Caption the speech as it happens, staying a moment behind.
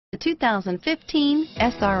The 2015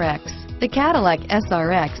 SRX. The Cadillac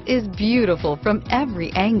SRX is beautiful from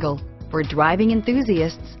every angle. For driving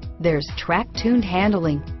enthusiasts, there's track-tuned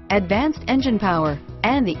handling, advanced engine power,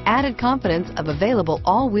 and the added confidence of available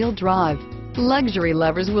all-wheel drive. Luxury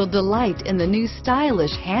lovers will delight in the new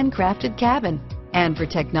stylish handcrafted cabin. And for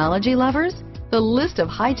technology lovers, the list of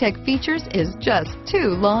high-tech features is just too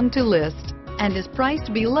long to list and is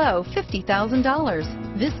priced below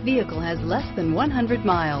 $50,000. This vehicle has less than 100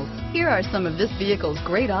 miles. Here are some of this vehicle's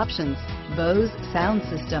great options: Bose sound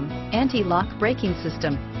system, anti-lock braking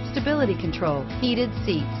system, stability control, heated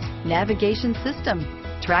seats, navigation system,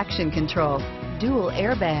 traction control, dual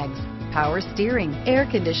airbags, power steering, air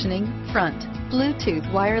conditioning, front, Bluetooth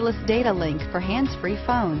wireless data link for hands-free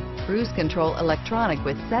phone, cruise control electronic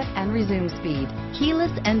with set and resume speed,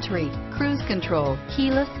 keyless entry, cruise control,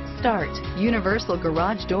 keyless start, universal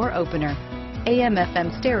garage door opener,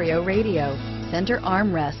 AM/FM stereo radio, center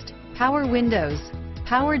armrest, power windows,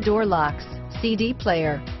 power door locks, CD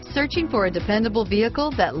player. Searching for a dependable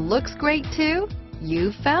vehicle that looks great too?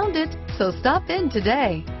 You found it, so stop in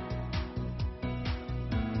today.